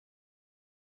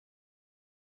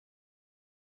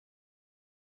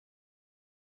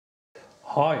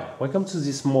Hi, welcome to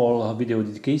this small video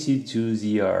dedicated to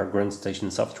the ground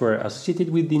station software associated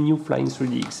with the new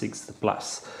Flying3D X6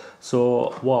 Plus.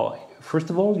 So, well, first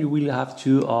of all, you will have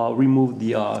to remove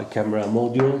the camera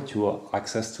module to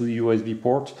access to the USB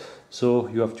port. So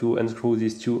you have to unscrew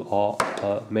these two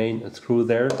main screw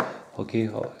there, okay,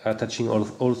 attaching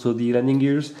also the landing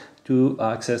gears to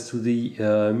access to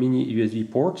the mini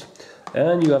USB port.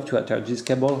 And you have to attach this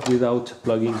cable without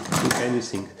plugging to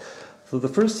anything. So the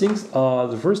first things,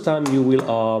 the first time you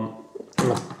will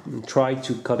try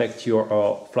to connect your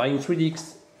Flying3D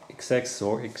X6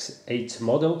 or X8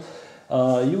 model,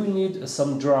 you will need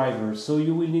some drivers. So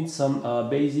you will need some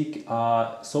basic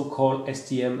so-called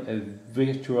STM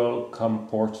virtual COM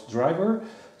port driver.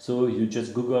 So you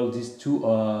just Google these two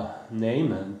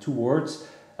name and two words,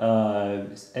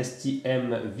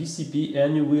 STM VCP,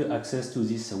 and you will access to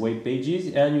these web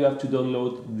pages, and you have to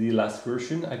download the last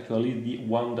version, actually the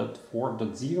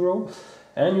 1.4.0,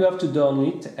 and you have to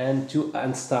download it and to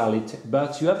install it.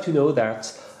 But you have to know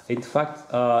that in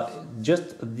fact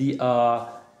just the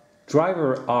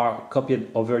driver are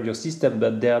copied over your system,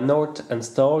 but they are not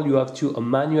installed. You have to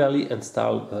manually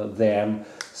install them.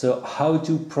 So how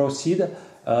to proceed?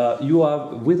 You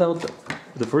have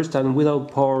the first time, without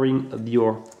powering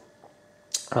your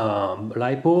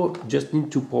LiPo, just need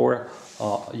to power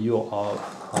your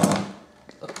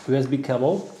USB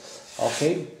cable,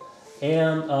 okay?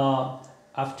 And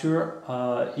after,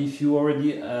 if you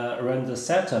already run the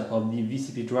setup of the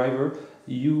VCP driver,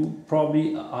 you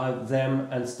probably have them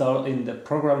installed in the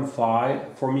program file.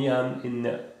 For me, I'm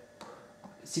in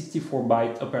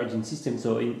 64-byte operating system,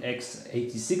 so in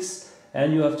x86.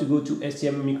 And you have to go to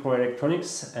STM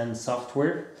Microelectronics and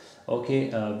Software, okay,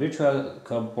 virtual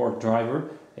COM port driver,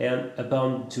 and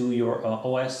bound to your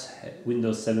OS,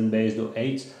 Windows 7 based or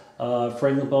 8. For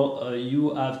example,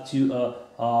 you have to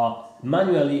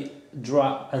manually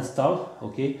install,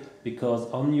 okay, because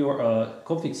on your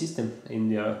config system in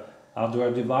the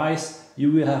hardware device,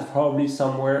 you will have probably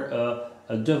somewhere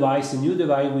a new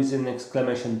device with an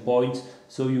exclamation point.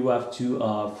 So you have to,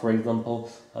 for example,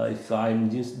 if I'm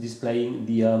displaying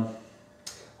the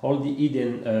all the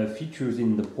hidden features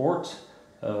in the ports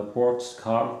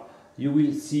card, you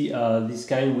will see this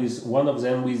kind with one of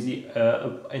them with the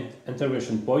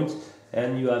integration point,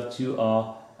 and you have to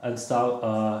install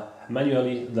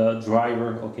manually the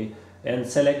driver, okay, and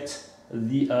select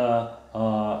the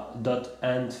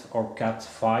 .env or cat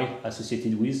file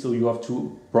associated with. So you have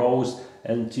to browse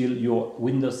until your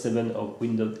Windows 7 or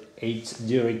Windows 8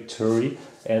 directory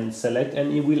and select,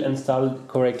 and it will install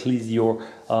correctly your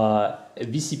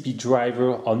VCP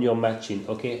driver on your machine,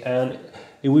 okay? And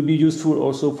it will be useful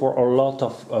also for a lot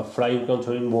of flying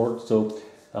controlling boards. So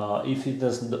if it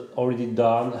is already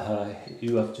done,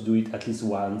 you have to do it at least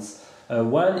once.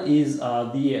 One is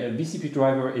the VCP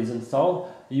driver is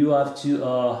installed, you have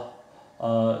to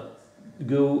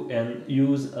go and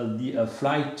use the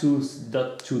FlyTools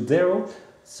 2.0.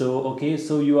 So okay,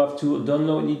 so you have to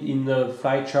download it in the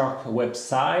FlyChark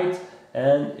website,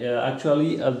 and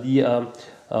actually the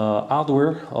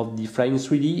hardware of the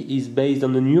Flying3D is based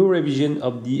on the new revision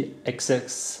of the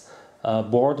X6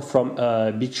 board from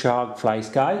Big Shark Fly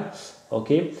Sky.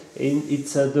 Okay, and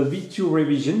it's the V2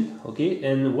 revision. Okay,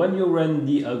 and when you run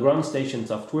the ground station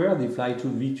software, the Fly2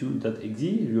 V2.exe,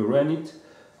 you run it.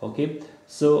 Okay,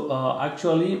 so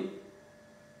actually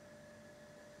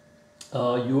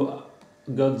you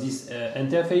got these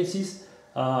interfaces.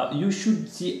 You should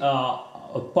see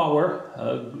a power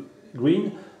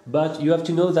green, but you have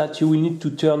to know that you will need to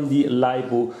turn the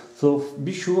LiPo. So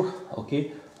be sure,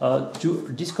 okay, to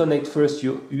disconnect first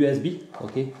your USB,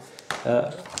 okay,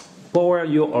 power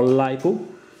your LiPo,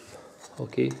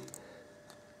 okay.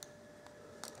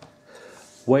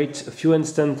 Wait a few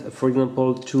instants, for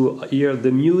example, to hear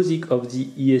the music of the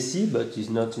ESC, but it's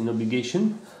not an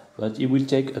obligation, but it will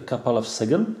take a couple of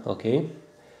seconds, okay,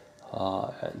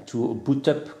 to boot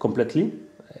up completely.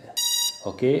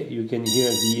 Okay, you can hear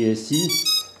the ESC,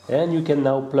 and you can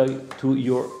now plug to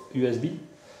your USB.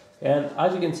 And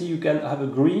as you can see, you can have a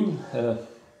green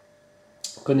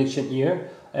connection here,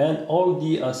 and all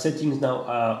the settings now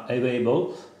are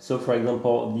available. So for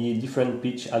example, the different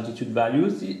pitch altitude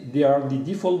values, they are the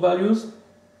default values.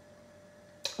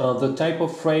 The type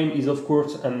of frame is of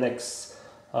course an X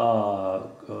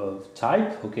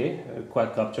type, okay,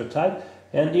 quadcopter type.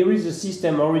 And here is the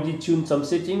system already tuned some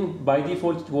setting. By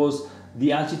default it was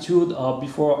the altitude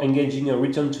before engaging a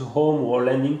return to home or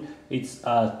landing. It's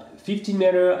 15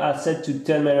 meters set to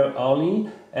 10 meters only.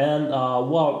 And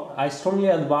well, I strongly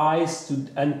advise to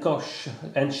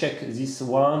uncheck this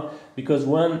one, because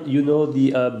when you know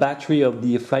the battery of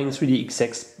the Flying3D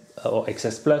X6 or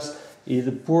XS Plus is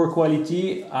poor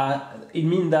quality. It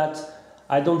means that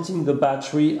I don't think the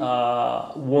battery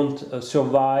won't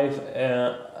survive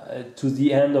to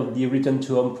the end of the return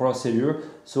to home procedure.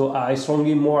 So I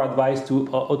strongly more advise to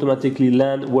automatically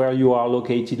land where you are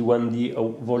located when the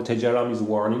voltage alarm is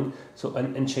warning. So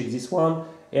uncheck this one.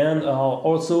 And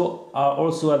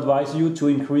also advise you to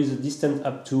increase the distance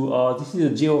up to this is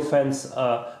a geofence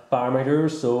parameter.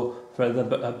 So for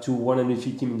example, up to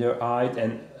 150 meter height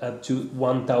and up to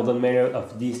 1000 meter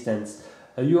of distance.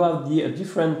 You have the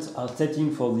different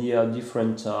setting for the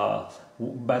different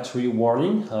battery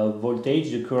warning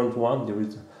voltage. The current one there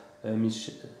is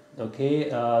okay.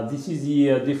 This is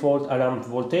the default alarm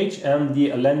voltage and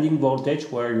the landing voltage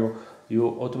where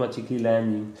you're automatically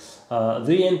landing.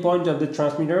 The endpoint of the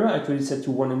transmitter actually set to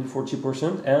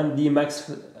 140%, and the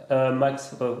max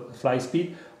fly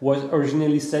speed was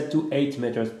originally set to 8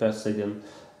 meters per second.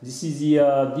 This is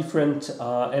the different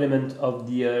element of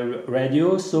the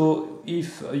radio. So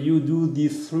if you do the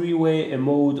three-way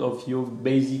mode of your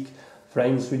basic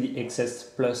Flying3D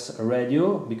X6 Plus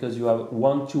radio, because you have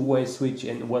one two-way switch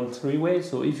and one three-way,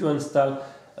 so if you install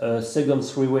a second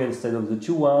three-way instead of the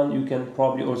 2-1, you can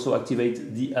probably also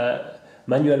activate the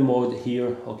manual mode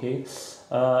here, okay?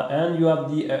 And you have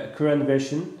the current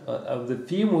version of the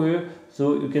firmware.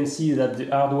 So you can see that the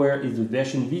hardware is the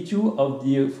version V2 of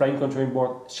the flying controlling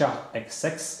board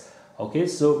X6. Okay,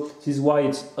 so this is why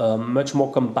it's much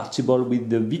more compatible with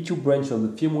the V2 branch of the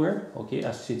firmware, okay,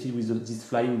 associated with this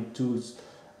Flying Tools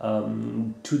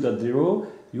 2.0.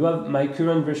 You have my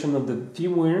current version of the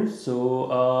firmware, so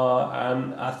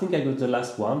I think I got the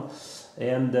last one,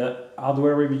 and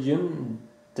hardware revision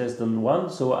test on 1.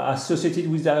 So associated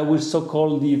with that, I will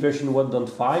so-call the version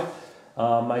 1.5.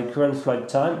 My current flight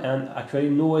time and actually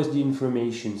no SD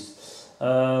informations.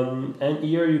 And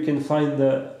here you can find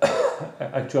the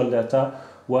actual data.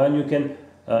 When you can,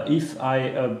 if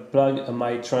I plug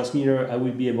my transmitter, I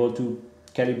will be able to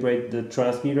calibrate the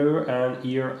transmitter, and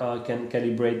here I can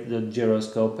calibrate the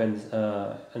gyroscope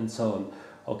and so on.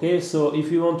 Okay, so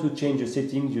if you want to change the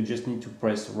settings, you just need to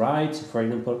press right. For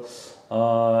example,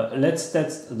 let's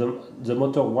test the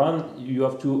motor 1. You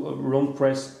have to long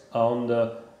press on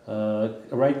the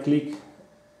right click,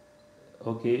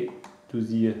 okay, to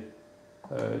the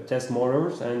test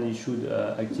motors, and it should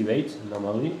activate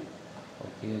normally.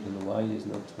 Okay, I don't know why it's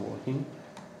not working.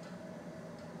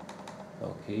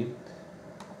 Okay,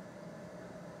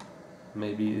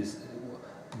 maybe it's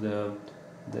the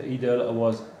idle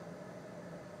was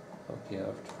okay. I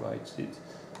have to write it.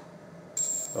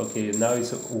 Okay, now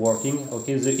it's working.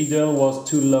 Okay, the idle was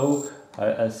too low.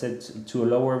 I set to a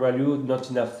lower value, not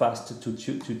enough fast to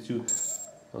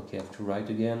okay, I have to write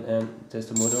again and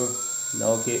test the motor.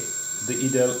 Now okay, the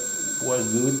idle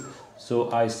was good, so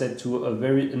I set to a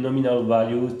very nominal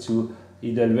value to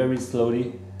idle very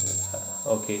slowly.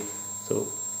 Okay, so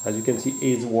as you can see,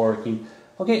 it's working.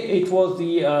 Okay, it was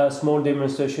the small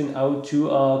demonstration how to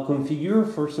configure.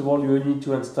 First of all, you need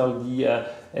to install the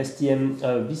STM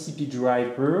VCP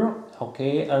driver.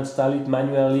 Okay, install it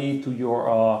manually to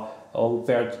your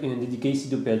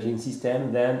dedicated operating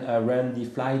system, then run the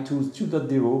FlyTools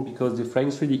 2.0, because the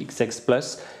Flying3D X6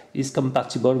 Plus is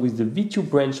compatible with the V2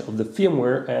 branch of the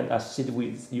firmware, and associated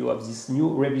with you have this new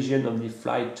revision of the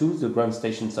FlyTools, the ground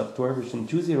station software version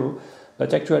 2.0,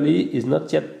 but actually is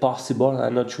not yet possible.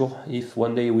 I'm not sure if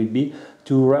one day it will be,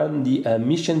 to run the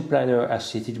mission planner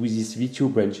associated with this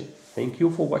V2 branch. Thank you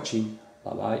for watching.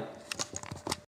 Bye bye.